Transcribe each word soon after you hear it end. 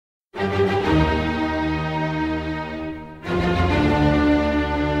Greetings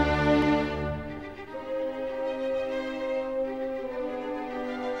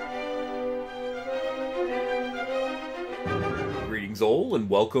all, and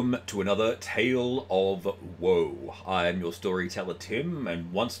welcome to another Tale of Woe. I am your storyteller Tim,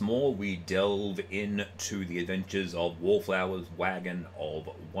 and once more we delve into the adventures of Wallflower's Wagon of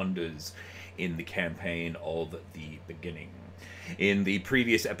Wonders in the campaign of the beginning. In the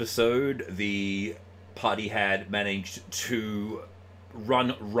previous episode, the party had managed to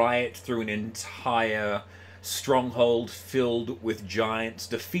run riot through an entire stronghold filled with giants,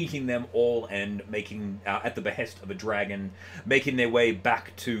 defeating them all and making, at the behest of a dragon, making their way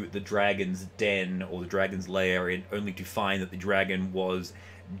back to the dragon's den, or the dragon's lair, and only to find that the dragon was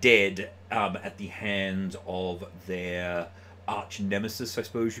dead at the hands of their arch nemesis, I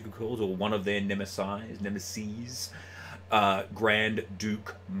suppose you could call it, or one of their nemeses, Grand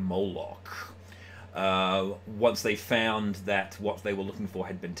Duke Moloch. Once they found that what they were looking for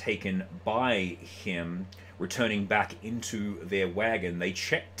had been taken by him, returning back into their wagon, they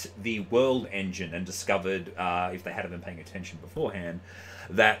checked the world engine and discovered, if they hadn't been paying attention beforehand,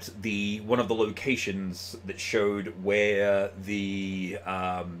 that one of the locations that showed where the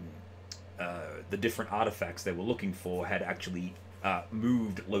different artifacts they were looking for had actually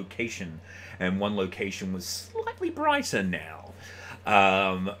moved location, and one location was slightly brighter now.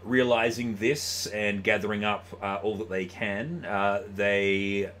 Realizing this and gathering up all that they can,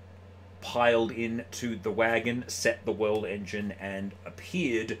 they piled into the wagon, set the world engine, and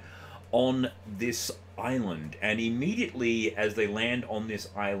appeared on this island. And immediately as they land on this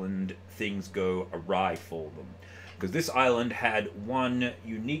island, things go awry for them. Because this island had one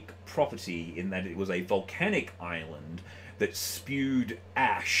unique property in that it was a volcanic island that spewed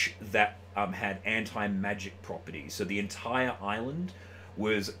ash that had anti-magic properties. So the entire island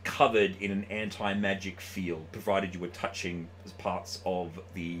was covered in an anti-magic field, provided you were touching parts of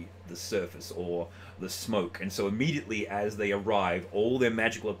the surface or the smoke. And so immediately as they arrive, all their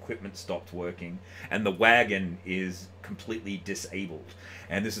magical equipment stopped working, and the wagon is completely disabled.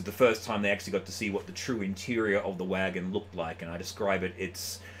 And this is the first time they actually got to see what the true interior of the wagon looked like, and I describe it,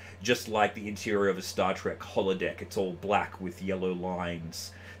 it's just like the interior of a Star Trek holodeck. It's all black with yellow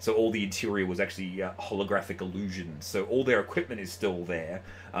lines. So all the interior was actually holographic illusions. So all their equipment is still there,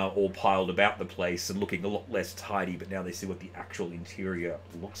 all piled about the place and looking a lot less tidy, but now they see what the actual interior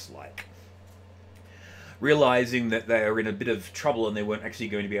looks like. Realizing that they are in a bit of trouble and they weren't actually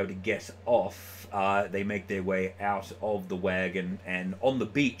going to be able to get off, they make their way out of the wagon, and on the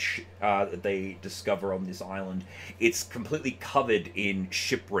beach that they discover on this island, it's completely covered in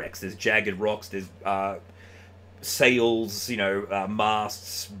shipwrecks. There's jagged rocks, there's sails,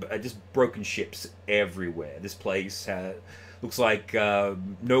 masts, just broken ships everywhere. This place looks like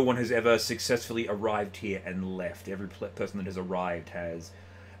no one has ever successfully arrived here and left. Every person that has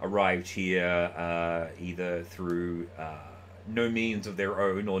arrived here either through no means of their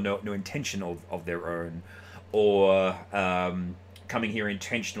own, or no intention of their own, or coming here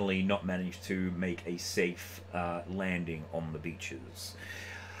intentionally, not managed to make a safe landing on the beaches.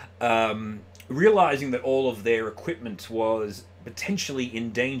 Realizing that all of their equipment was potentially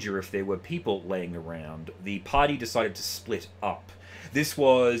in danger if there were people laying around, the party decided to split up. This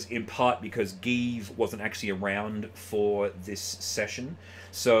was in part because Gieve wasn't actually around for this session,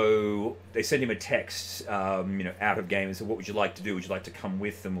 so they sent him a text, out of game, and said, "What would you like to do? Would you like to come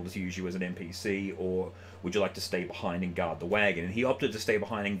with them? We'll just use you as an NPC, or would you like to stay behind and guard the wagon?" And he opted to stay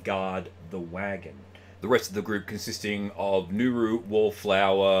behind and guard the wagon. The rest of the group, consisting of Nuru,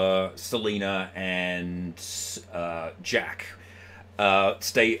 Wallflower, Selena, and Jack,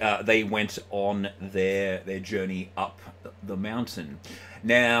 they went on their journey up the mountain.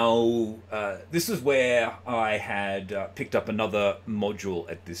 Now, this is where I had picked up another module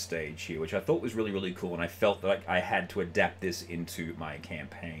at this stage here, which I thought was really, really cool, and I felt like I had to adapt this into my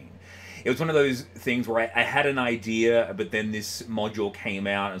campaign. It was one of those things where I had an idea, but then this module came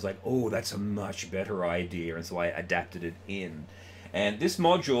out, and I was like, oh, that's a much better idea, and so I adapted it in. And this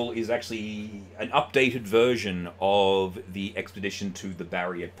module is actually an updated version of the expedition to the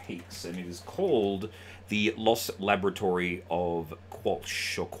Barrier Peaks, and it is called the Lost Laboratory of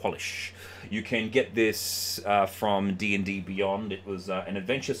Qualish. You can get this from D&D Beyond. It was an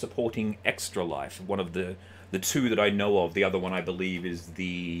adventure supporting Extra Life, one of the two that I know of. The other one, I believe, is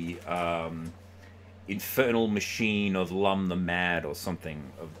the Infernal Machine of Lum the Mad, or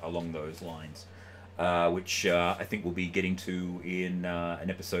something along those lines, which I think we'll be getting to in an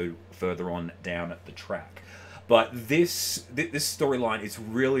episode further on down at the track. But this storyline is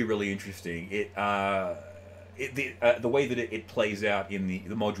really, really interesting. the way that it plays out in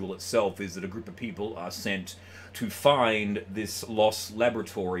the module itself is that a group of people are sent to find this lost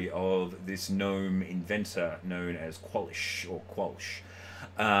laboratory of this gnome inventor known as Qualish or Qualsh,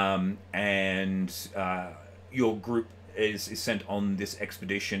 and your group is sent on this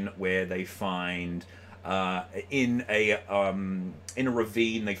expedition where they find in a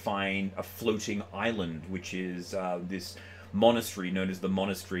ravine they find a floating island, which is this monastery known as the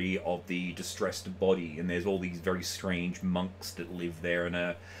Monastery of the Distressed Body, and there's all these very strange monks that live there, and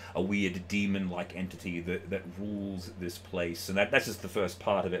a weird demon-like entity that rules this place. And that's just the first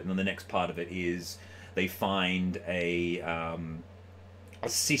part of it, and then the next part of it is they find a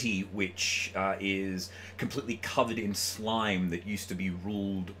city which is completely covered in slime that used to be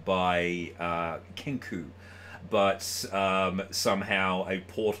ruled by Kenku, but somehow a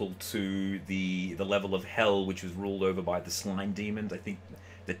portal to the level of hell, which was ruled over by the slime demons. I think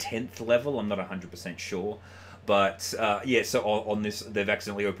the 10th level. I'm not 100% sure, but yeah. So on this, they've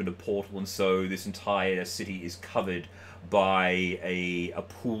accidentally opened a portal, and so this entire city is covered by a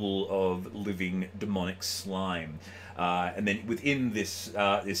pool of living demonic slime. And then within this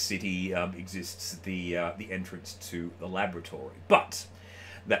this city exists the entrance to the laboratory, but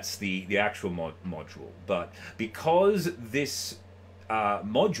that's the actual module. But because this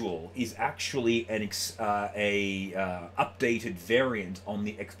module is actually an updated variant on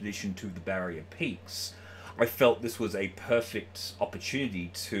the expedition to the Barrier Peaks, I felt this was a perfect opportunity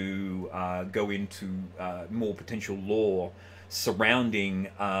to go into more potential lore surrounding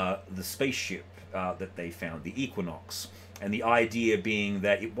the spaceship that they found, the Equinox, and the idea being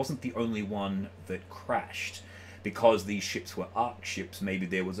that it wasn't the only one that crashed. Because these ships were arc ships, maybe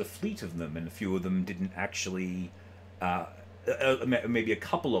there was a fleet of them, and a few of them didn't actually... maybe a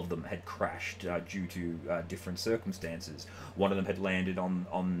couple of them had crashed due to different circumstances. One of them had landed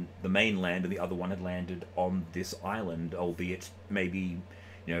on the mainland, and the other one had landed on this island, albeit maybe,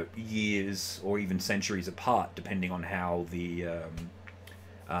 you know, years or even centuries apart, depending on how their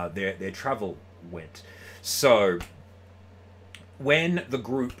travel went. So when the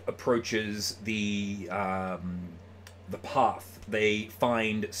group approaches the path, they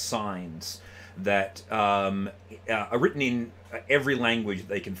find signs that are written in every language that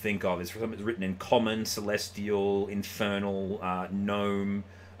they can think of. It's written in Common, Celestial, Infernal, Gnome.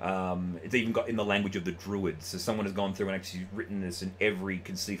 It's even got in the language of the Druids. So someone has gone through and actually written this in every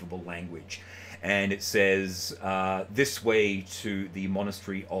conceivable language. And it says, this way to the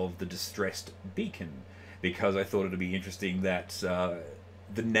Monastery of the Distressed Beacon. Because I thought it would be interesting that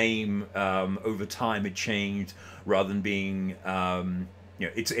the name over time had changed, rather than being, you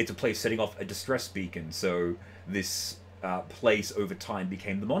know, it's a place setting off a distress beacon. So this place over time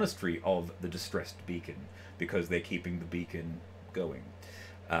became the Monastery of the Distressed Beacon, because they're keeping the beacon going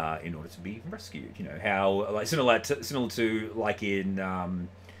in order to be rescued. You know, how like similar to like in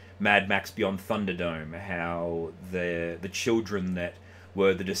Mad Max Beyond Thunderdome, how the children that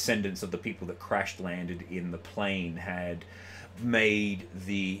were the descendants of the people that crash landed in the plane had made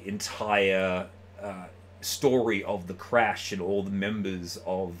the entire story of the crash, and all the members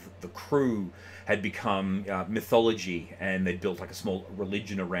of the crew had become mythology, and they'd built like a small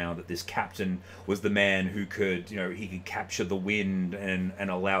religion around it. This captain was the man who could, you know, he could capture the wind and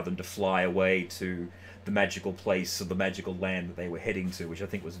allow them to fly away to the magical place or the magical land that they were heading to, which I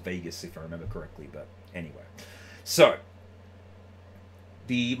think was Vegas, if I remember correctly. But anyway, so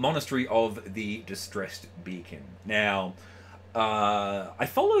the Monastery of the Distressed Beacon. Now, I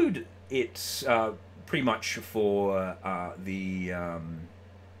followed it pretty much for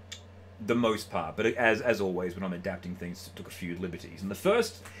the most part, but as always, when I'm adapting things, I took a few liberties. And the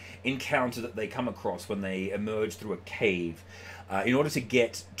first encounter that they come across when they emerge through a cave, in order to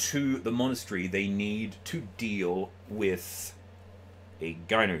get to the monastery, they need to deal with a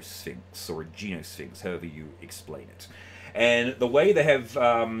gynosphinx, or a genosphinx, however you explain it. And the way they have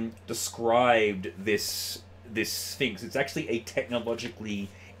described this sphinx, it's actually a technologically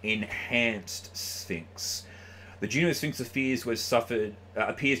enhanced sphinx. The genosphinx appears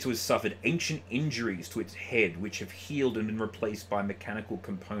to have suffered ancient injuries to its head, which have healed and been replaced by mechanical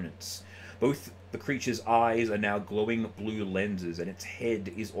components. Both the creature's eyes are now glowing blue lenses, and its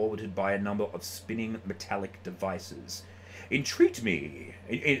head is orbited by a number of spinning metallic devices. Entreat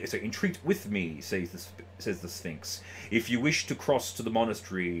with me, says the Sphinx. If you wish to cross to the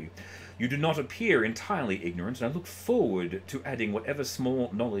monastery, you do not appear entirely ignorant, and I look forward to adding whatever small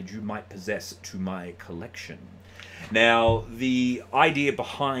knowledge you might possess to my collection. Now, the idea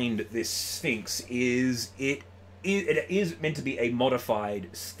behind this Sphinx is it is meant to be a modified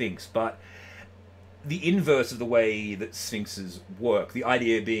Sphinx, but the inverse of the way that sphinxes work. The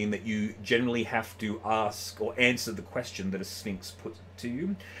idea being that you generally have to ask or answer the question that a sphinx puts to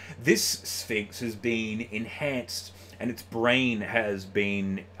you. This sphinx has been enhanced, and its brain has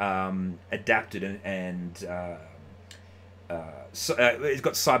been adapted so, it's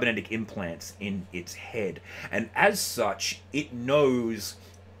got cybernetic implants in its head, and as such, it knows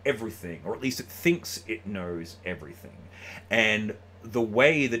everything, or at least it thinks it knows everything. And the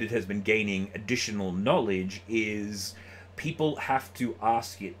way that it has been gaining additional knowledge is people have to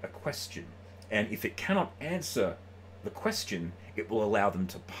ask it a question, and if it cannot answer the question, it will allow them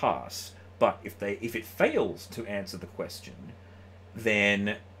to pass. But if it fails to answer the question,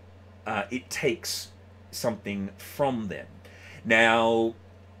 then it takes something from them. Now,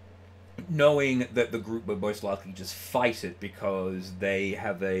 knowing that the group would most likely just fight it because they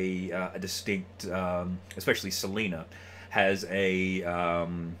have a distinct, especially Selena, has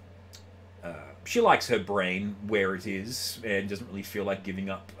she likes her brain where it is and doesn't really feel like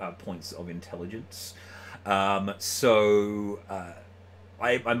giving up points of intelligence. So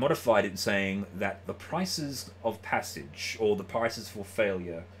I modified it saying that the prices of passage, or the prices for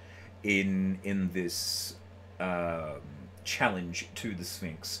failure in this challenge to the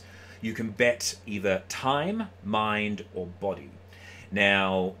Sphinx, you can bet either time, mind, or body.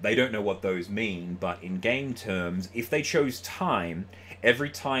 Now, they don't know what those mean, but in game terms, if they chose time, every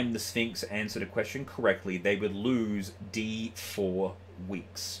time the Sphinx answered a question correctly, they would lose D4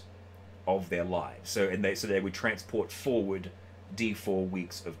 weeks of their lives. So they would transport forward D4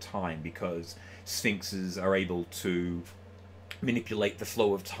 weeks of time, because Sphinxes are able to manipulate the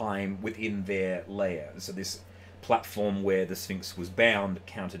flow of time within their layer. So this platform where the Sphinx was bound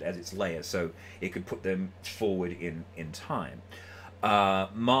counted as its layer, so it could put them forward in time.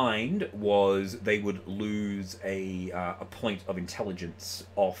 Mind was they would lose a point of intelligence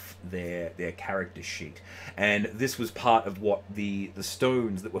off their character sheet, and this was part of what the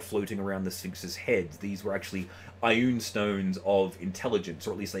stones that were floating around the Sphinx's heads. These were actually Ioun stones of intelligence,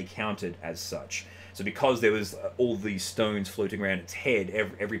 or at least they counted as such. So because there was all these stones floating around its head,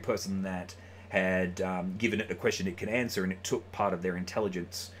 every person that had given it a question it could answer, and it took part of their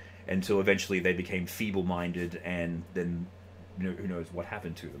intelligence until eventually they became feeble-minded, and then who knows what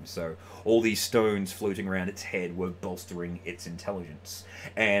happened to them. So all these stones floating around its head were bolstering its intelligence.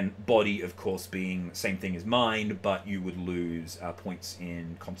 And body, of course, being the same thing as mind, but you would lose points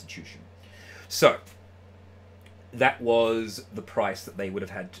in constitution. So that was the price that they would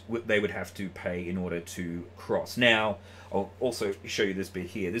have to pay in order to cross. Now, I'll also show you this bit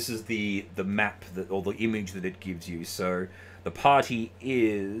here. This is the map or the image that it gives you. So the party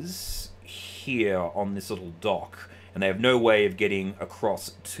is here on this little dock, and they have no way of getting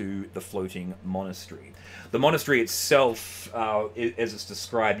across to the floating monastery. The monastery itself, as it's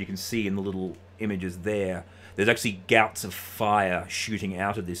described, you can see in the little images there, there's actually gouts of fire shooting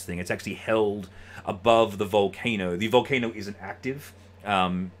out of this thing. It's actually held above the volcano. The volcano isn't active,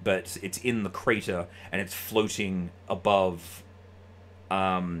 but it's in the crater, and it's floating above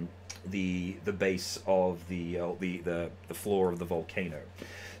the base of the floor of the volcano.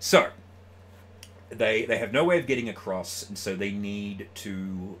 So they have no way of getting across, and so they need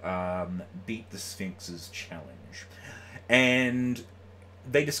to beat the Sphinx's challenge. And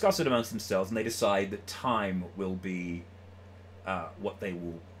they discuss it amongst themselves, and they decide that time will be what they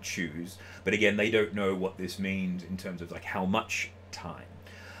will choose. But again, they don't know what this means in terms of like how much time.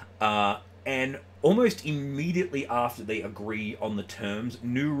 And almost immediately after they agree on the terms,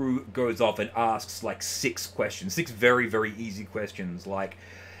 Nuru goes off and asks like 6 questions, 6 very, very easy questions, like,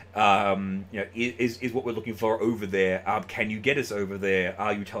 is what we're looking for over there? Can you get us over there?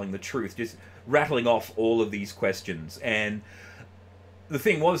 Are you telling the truth? Just rattling off all of these questions. And the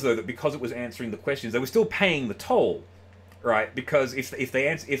thing was, though, that because it was answering the questions, they were still paying the toll, right? Because if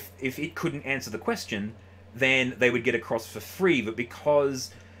it couldn't answer the question, then they would get across for free. But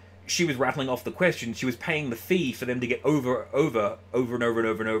because she was rattling off the questions, she was paying the fee for them to get over and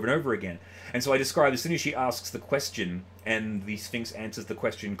over again. And so I described, as soon as she asks the question and the Sphinx answers the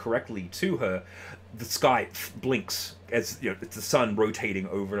question correctly to her, the sky blinks as it's the sun rotating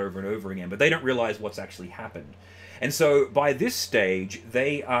over and over again. But they don't realize what's actually happened. And so by this stage,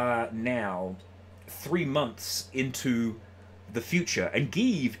 they are now 3 months into the future, and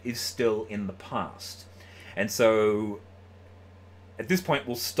Gieve is still in the past. And so at this point,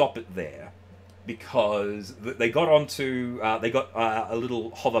 we'll stop it there, because they got onto a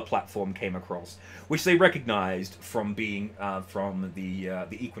little hover platform came across, which they recognized from being from the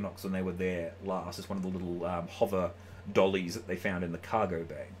Equinox when they were there last. It's one of the little hover dollies that they found in the cargo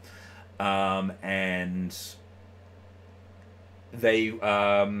bay, and they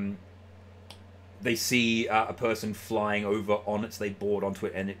they see a person flying over on it, so they board onto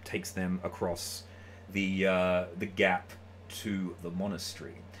it, and it takes them across the gap to the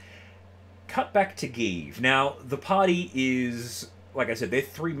monastery. Cut back to Gieve. Now, the party is, like I said, they're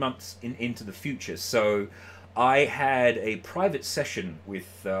 3 months into the future, so I had a private session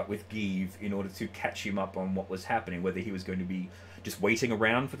with Gieve in order to catch him up on what was happening, whether he was going to be just waiting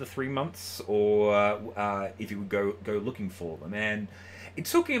around for the 3 months, or if he would go looking for them. And it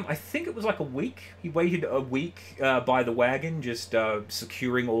took him, I think it was like a week. He waited a week by the wagon, just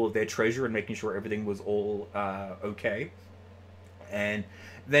securing all of their treasure and making sure everything was all okay. And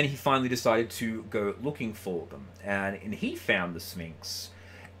then he finally decided to go looking for them. And he found the Sphinx.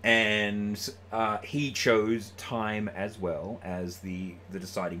 And he chose time as well as the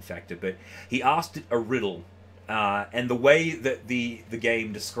deciding factor. But he asked it a riddle. And the way that the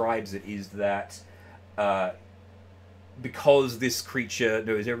game describes it is that because this creature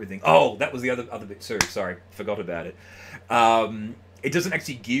knows everything. Oh, that was the other bit. Sorry, forgot about it. It doesn't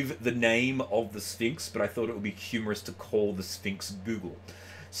actually give the name of the Sphinx, but I thought it would be humorous to call the Sphinx Google.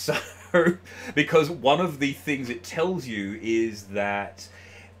 So, because one of the things it tells you is that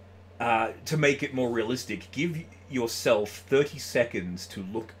to make it more realistic, give yourself 30 seconds to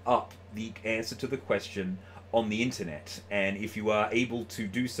look up the answer to the question on the internet, and if you are able to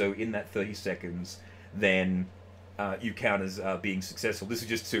do so in that 30 seconds, then you count as being successful. This is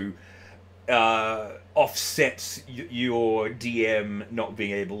just to offset your DM not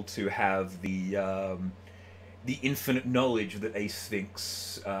being able to have the infinite knowledge that a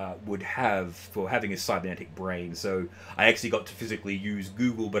Sphinx would have for having a cybernetic brain. So I actually got to physically use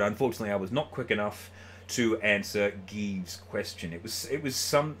Google, but unfortunately I was not quick enough to answer Gieve's question. It was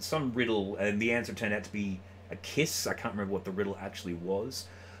some riddle, and the answer turned out to be a kiss. I can't remember what the riddle actually was,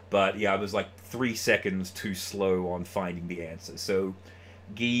 but yeah, I was like 3 seconds too slow on finding the answer. So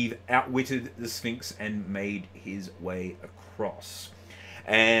Gieve outwitted the Sphinx and made his way across.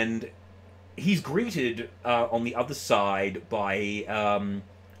 And he's greeted on the other side by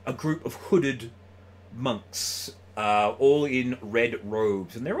a group of hooded monks, all in red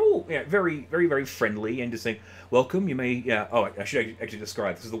robes, and they're all very, very, very friendly and just saying, "Welcome. You may." Oh, I should actually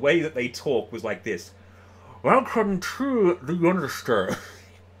describe this. The way that they talk was like this: "Welcome to the Monastery,"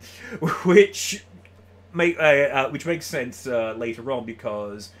 which makes sense later on,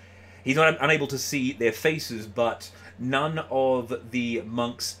 because he's not unable to see their faces, but none of the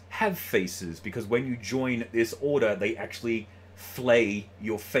monks have faces, because when you join this order, they actually flay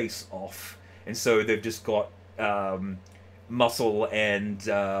your face off, and so they've just got muscle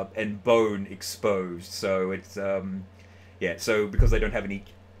and bone exposed. So it's So because they don't have any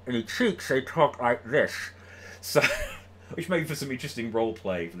cheeks, they talk like this. So, which made for some interesting role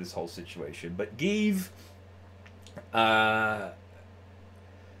play for this whole situation. But Gieve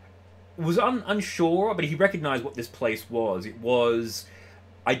was unsure, but he recognized what this place was. It was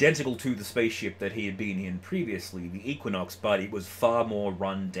identical to the spaceship that he had been in previously, the Equinox, but it was far more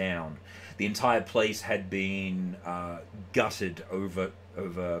run down. The entire place had been gutted over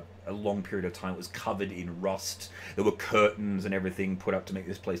a long period of time. It was covered in rust. There were curtains and everything put up to make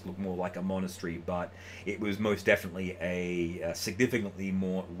this place look more like a monastery, but it was most definitely a significantly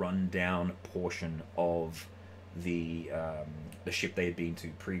more run down portion of the ship they had been to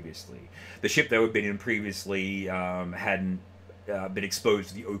previously. The ship they had been in previously hadn't been exposed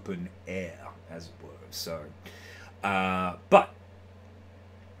to the open air, as it were. So, but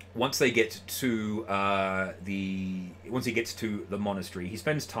once they get to once he gets to the monastery, he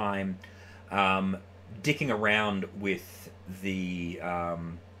spends time dicking around with the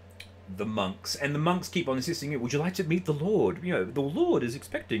monks, and the monks keep on insisting, "Would you like to meet the Lord? You know, the Lord is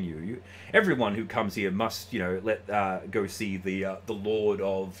expecting you. Everyone who comes here must, let go see the Lord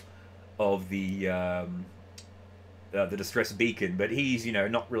of the distress beacon." But he's,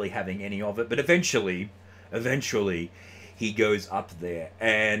 not really having any of it. But eventually, he goes up there,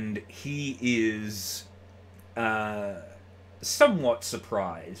 and he is somewhat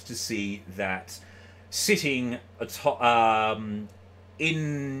surprised to see that sitting atop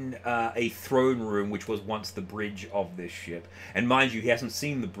in a throne room, which was once the bridge of this ship. And mind you, he hasn't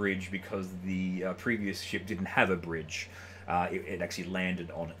seen the bridge because the previous ship didn't have a bridge. It actually landed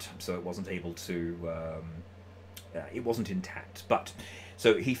on it, so it wasn't able to... it wasn't intact. But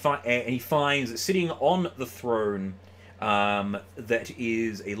so he finds that sitting on the throne, that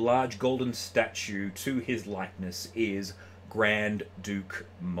is a large golden statue to his likeness, is Grand Duke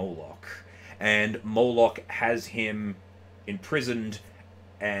Moloch. And Moloch has him imprisoned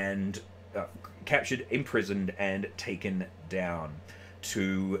and captured, imprisoned, and taken down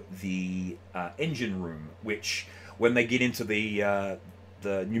to the engine room, which, when they get into the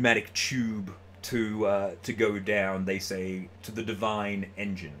pneumatic tube to go down, they say, to the divine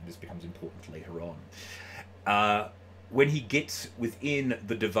engine. This becomes important later on. When he gets within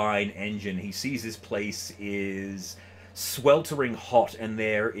the divine engine, he sees this place is sweltering hot, and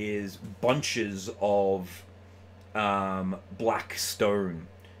there is bunches of black stone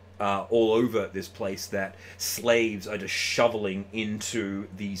all over this place that slaves are just shoveling into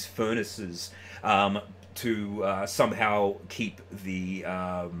these furnaces to somehow keep the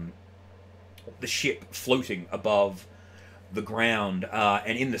ship floating above the ground.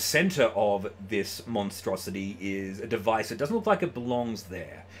 And in the center of this monstrosity is a device that doesn't look like it belongs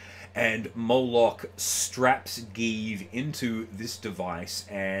there. And Moloch straps Gieve into this device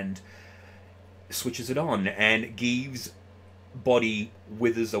and switches it on, and Gieve's body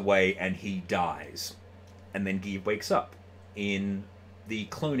withers away and he dies. And then Gieve wakes up in the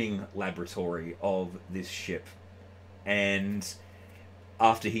cloning laboratory of this ship, and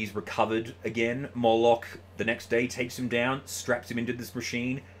after he's recovered again, Moloch the next day takes him down, straps him into this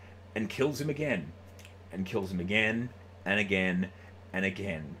machine, and kills him again. And kills him again, and again, and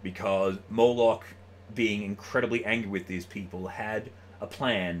again. Because Moloch, being incredibly angry with these people, had a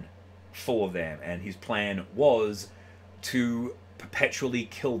plan for them. And his plan was to perpetually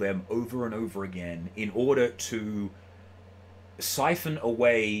kill them over and over again in order to siphon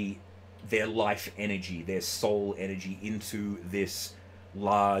away their life energy, their soul energy, into this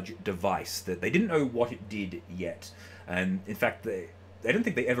large device that they didn't know what it did yet. And in fact, they don't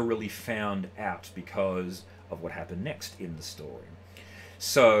think they ever really found out because of what happened next in the story.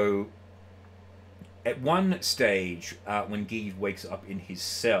 So at one stage, when Gieve wakes up in his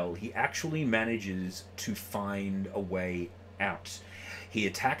cell, he actually manages to find a way out. He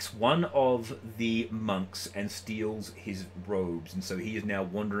attacks one of the monks and steals his robes, and so he is now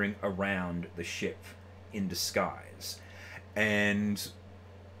wandering around the ship in disguise. And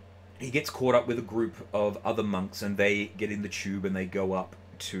he gets caught up with a group of other monks, and they get in the tube and they go up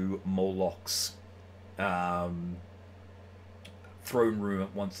to Moloch's throne room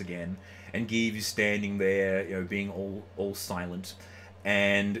once again. And Gieve is standing there, you know, being all silent.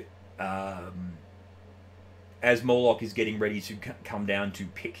 And as Moloch is getting ready to come down to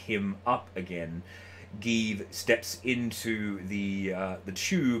pick him up again, Gieve steps into the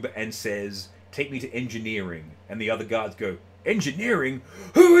tube and says, "Take me to engineering." And the other guards go, "Engineering?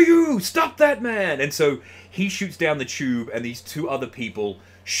 Who are you? Stop that man!" And so he shoots down the tube, and these two other people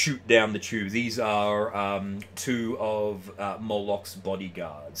shoot down the tube. These are two of Moloch's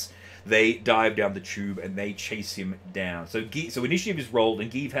bodyguards. They dive down the tube and they chase him down. So initiative is rolled,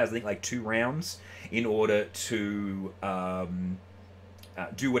 and Gieve has, I think, like 2 rounds in order to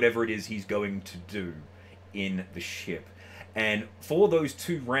do whatever it is he's going to do in the ship. And for those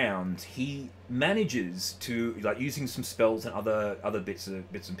 2 rounds, he manages to, like, using some spells and other bits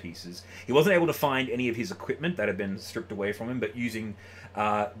and pieces. He wasn't able to find any of his equipment that had been stripped away from him, but using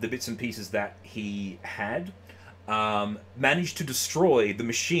the bits and pieces that he had, managed to destroy the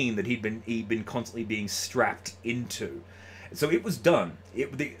machine that he'd been constantly being strapped into. So it was done.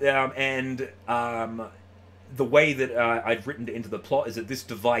 The way that I'd written it into the plot is that this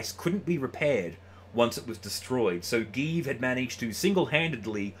device couldn't be repaired once it was destroyed. So Gieve had managed to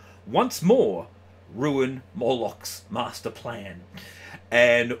single-handedly, once more, ruin Moloch's master plan.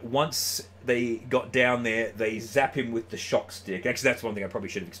 And once they got down there, they zap him with the shock stick. Actually, that's one thing I probably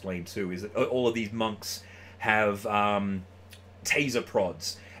should have explained too, is that all of these monks have taser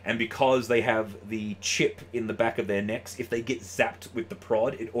prods. And because they have the chip in the back of their necks, if they get zapped with the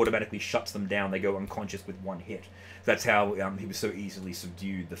prod, it automatically shuts them down. They go unconscious with one hit. That's how he was so easily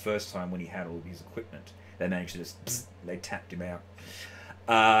subdued the first time when he had all of his equipment. They managed to just, they tapped him out.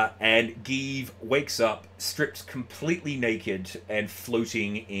 And Gieve wakes up, stripped completely naked, and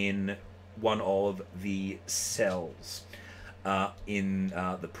floating in one of the cells in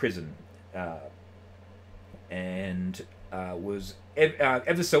the prison. And was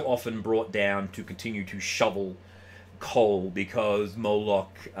ever so often brought down to continue to shovel coal because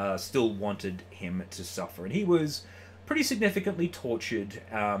Moloch still wanted him to suffer. And he was pretty significantly tortured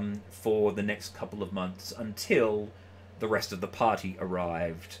for the next couple of months until the rest of the party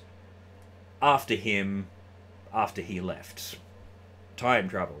arrived after he left. Time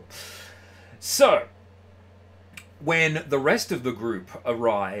travel. So, when the rest of the group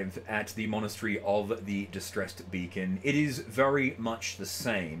arrive at the Monastery of the Distressed Beacon, it is very much the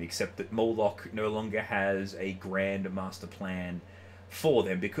same, except that Moloch no longer has a grand master plan for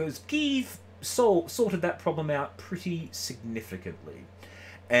them, because Gieve sorted that problem out pretty significantly.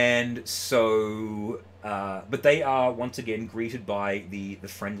 And so, but they are once again greeted by the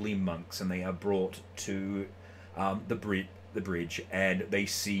friendly monks, and they are brought to the the bridge, and they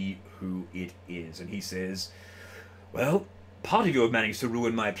see who it is. And he says, "Well, part of you have managed to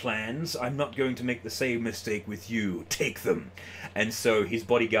ruin my plans. I'm not going to make the same mistake with you. Take them." And so his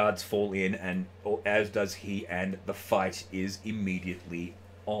bodyguards fall in, and as does he, and the fight is immediately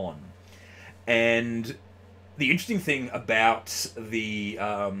on. And the interesting thing about the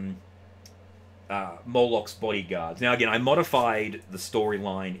Moloch's bodyguards. Now, again, I modified the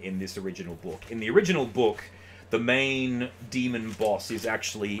storyline in this original book. In the original book, the main demon boss is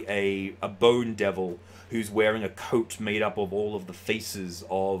actually a bone devil who's wearing a coat made up of all of the faces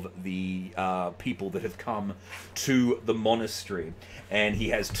of the people that have come to the monastery. And he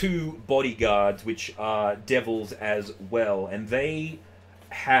has two bodyguards, which are devils as well. And they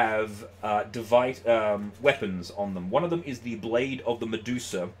have weapons on them. One of them is the blade of the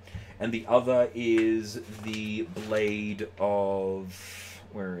Medusa, and the other is the blade of...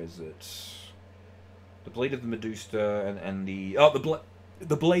 where is it? The blade of the Medusa and the... oh,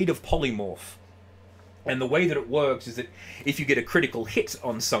 the blade of Polymorph. And the way that it works is that if you get a critical hit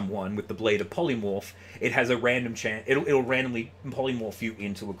on someone with the blade of Polymorph, it has a random chance... It'll randomly polymorph you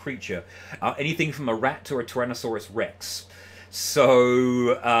into a creature. Anything from a rat to a Tyrannosaurus Rex.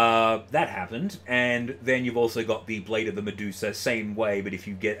 So that happened, and then you've also got the blade of the Medusa, same way, but if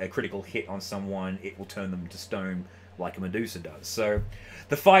you get a critical hit on someone, it will turn them to stone like a Medusa does. So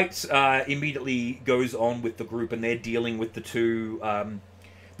the fight immediately goes on with the group, and they're dealing with the two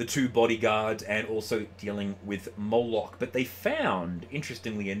bodyguards and also dealing with Moloch. But they found,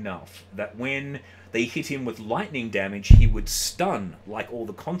 interestingly enough, that when they hit him with lightning damage, he would stun, like all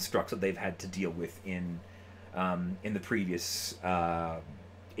the constructs that they've had to deal with in the previous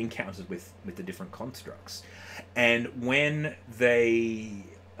encounters with the different constructs. And when they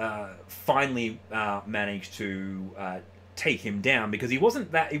finally managed to take him down, because he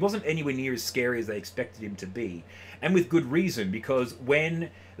wasn't anywhere near as scary as they expected him to be, and with good reason, because when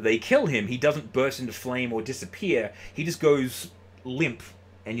they kill him, he doesn't burst into flame or disappear. He just goes limp,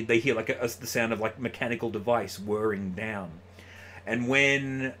 and they hear like the sound of like mechanical device whirring down. And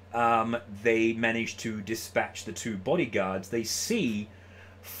when they manage to dispatch the two bodyguards, they see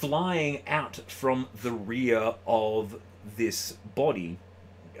flying out from the rear of this body,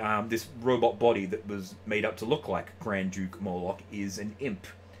 this robot body that was made up to look like Grand Duke Moloch, is an imp.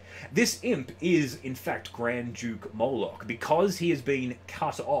 This imp is, in fact, Grand Duke Moloch. Because he has been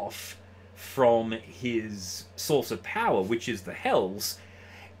cut off from his source of power, which is the Hells,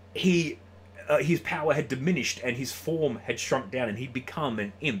 his power had diminished and his form had shrunk down, and he'd become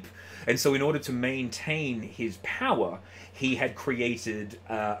an imp. And so in order to maintain his power, he had created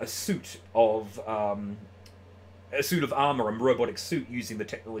a suit of armor, a robotic suit using the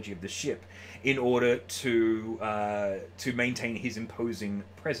technology of the ship, in order to maintain his imposing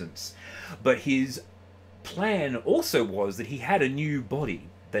presence. But his plan also was that he had a new body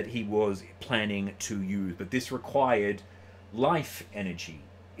that he was planning to use, but this required life energy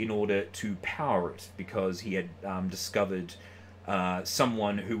in order to power it, because he had discovered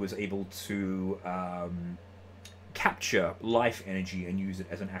someone who was able to capture life energy and use it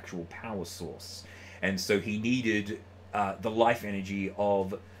as an actual power source. And so he needed the life energy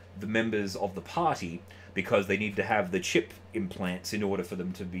of the members of the party, because they needed to have the chip implants in order for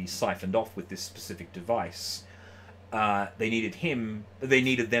them to be siphoned off with this specific device. He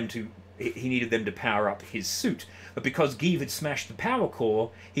needed them to power up his suit. But because Gieve had smashed the power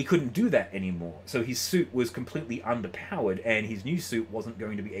core, he couldn't do that anymore. So his suit was completely underpowered, and his new suit wasn't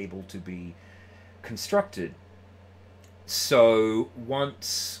going to be able to be constructed. So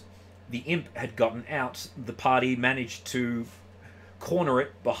once the imp had gotten out, the party managed to corner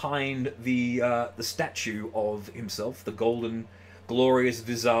it behind the statue of himself, the golden, glorious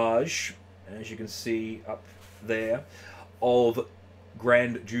visage, as you can see up there, of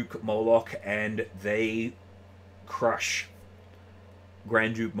Grand Duke Moloch, and they crush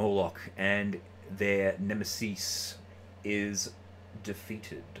Grand Duke Moloch, and their nemesis is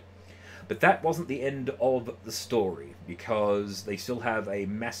defeated. But that wasn't the end of the story, because they still have a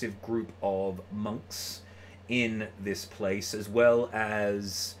massive group of monks in this place, as well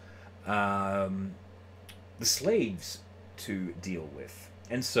as the slaves to deal with.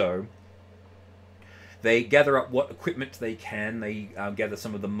 And so they gather up what equipment they can. They gather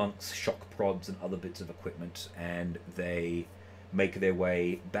some of the monks' shock prods and other bits of equipment, and they make their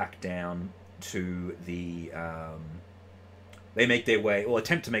way back down to the... they make their way, or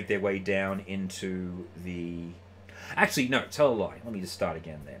attempt to make their way down into the... Actually, no, tell a lie. Let me just start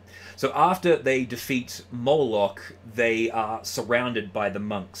again there. So after they defeat Moloch, they are surrounded by the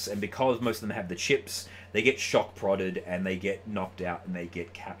monks, and because most of them have the chips, they get shock prodded and they get knocked out and they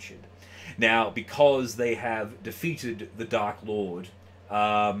get captured. Now, because they have defeated the Dark Lord,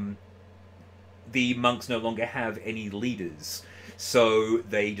 the monks no longer have any leaders, so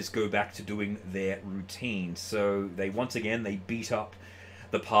they just go back to doing their routine. So they once again they beat up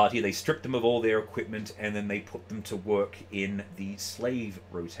the party, they strip them of all their equipment, and then they put them to work in the slave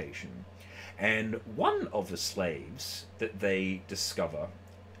rotation. And one of the slaves that they discover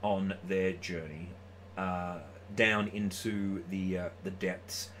on their journey down into the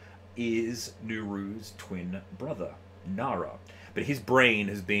depths is Nuru's twin brother, Nara. But his brain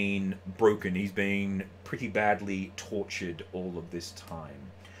has been broken. He's been pretty badly tortured all of this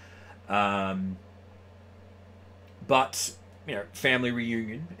time. But you know, family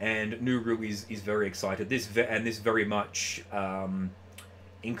reunion, and Nuru is very excited. This very much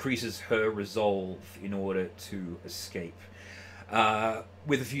increases her resolve in order to escape.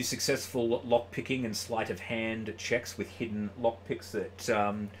 With a few successful lockpicking and sleight of hand checks with hidden lockpicks that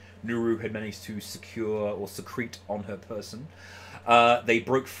Nuru had managed to secure or secrete on her person, they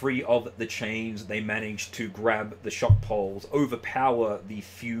broke free of the chains. They managed to grab the shock poles, overpower the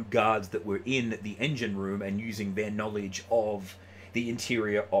few guards that were in the engine room, and using their knowledge of the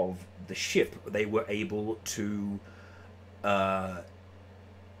interior of the ship, they were able to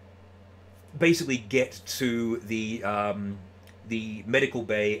basically get to the medical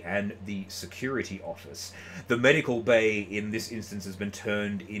bay and the security office. The medical bay in this instance has been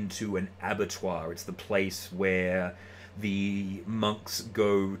turned into an abattoir. It's the place where the monks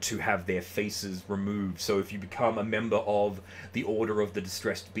go to have their faces removed. So if you become a member of the Order of the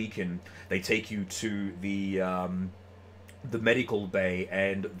Distressed Beacon, they take you to the medical bay,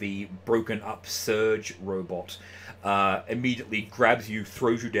 and the broken up surge robot immediately grabs you,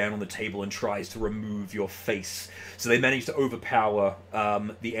 throws you down on the table, and tries to remove your face. So they manage to overpower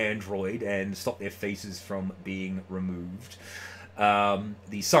the android and stop their faces from being removed.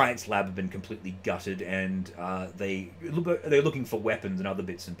 The science lab have been completely gutted, and they're looking for weapons and other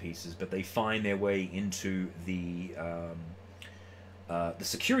bits and pieces, but they find their way into the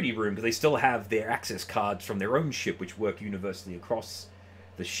security room, because they still have their access cards from their own ship, which work universally across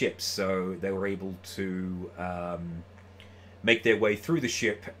the ships. So they were able to make their way through the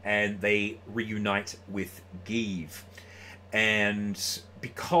ship, and they reunite with Gieve. And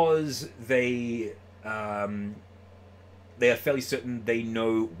because they are fairly certain they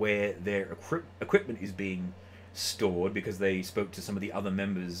know where their equipment is being stored, because they spoke to some of the other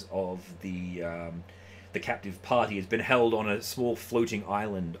members of the captive party. Has been held on a small floating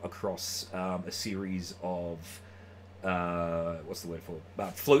island across a series of what's the word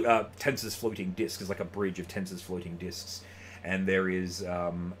for Tensor's floating discs. It's like a bridge of Tensor's floating discs, and there is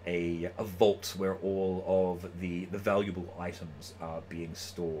a vault where all of the valuable items are being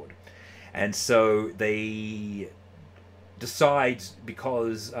stored. And so they decide,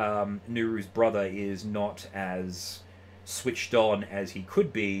 because Nuru's brother is not as switched on as he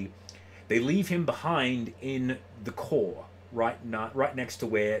could be, they leave him behind in the core, right next to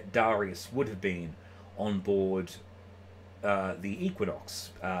where Darius would have been on board the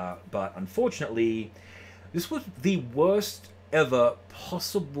Equinox. But unfortunately, this was the worst ever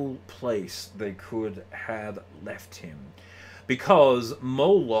possible place they could have left him, because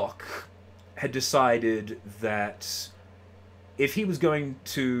Moloch had decided that if he was going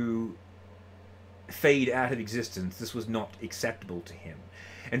to fade out of existence, this was not acceptable to him.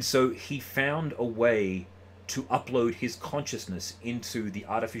 And so he found a way to upload his consciousness into the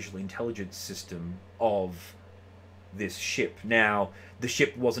artificial intelligence system of this ship. Now, the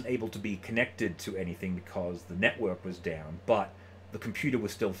ship wasn't able to be connected to anything because the network was down, but the computer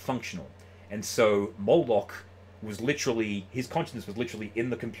was still functional. And so Moloch was literally, his consciousness was literally in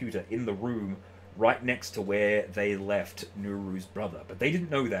the computer, in the room, right next to where they left Nuru's brother. But they didn't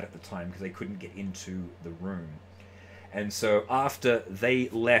know that at the time, because they couldn't get into the room. And so after they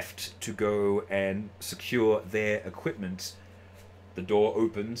left to go and secure their equipment, the door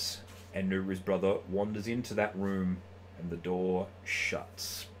opens, and Nuru's brother wanders into that room, and the door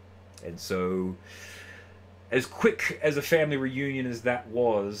shuts. And so, as quick as a family reunion as that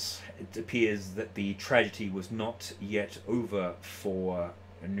was, it appears that the tragedy was not yet over for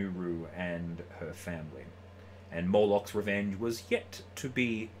Nuru and her family. And Moloch's revenge was yet to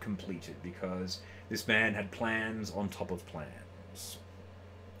be completed, because this man had plans on top of plans.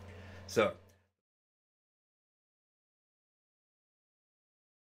 So,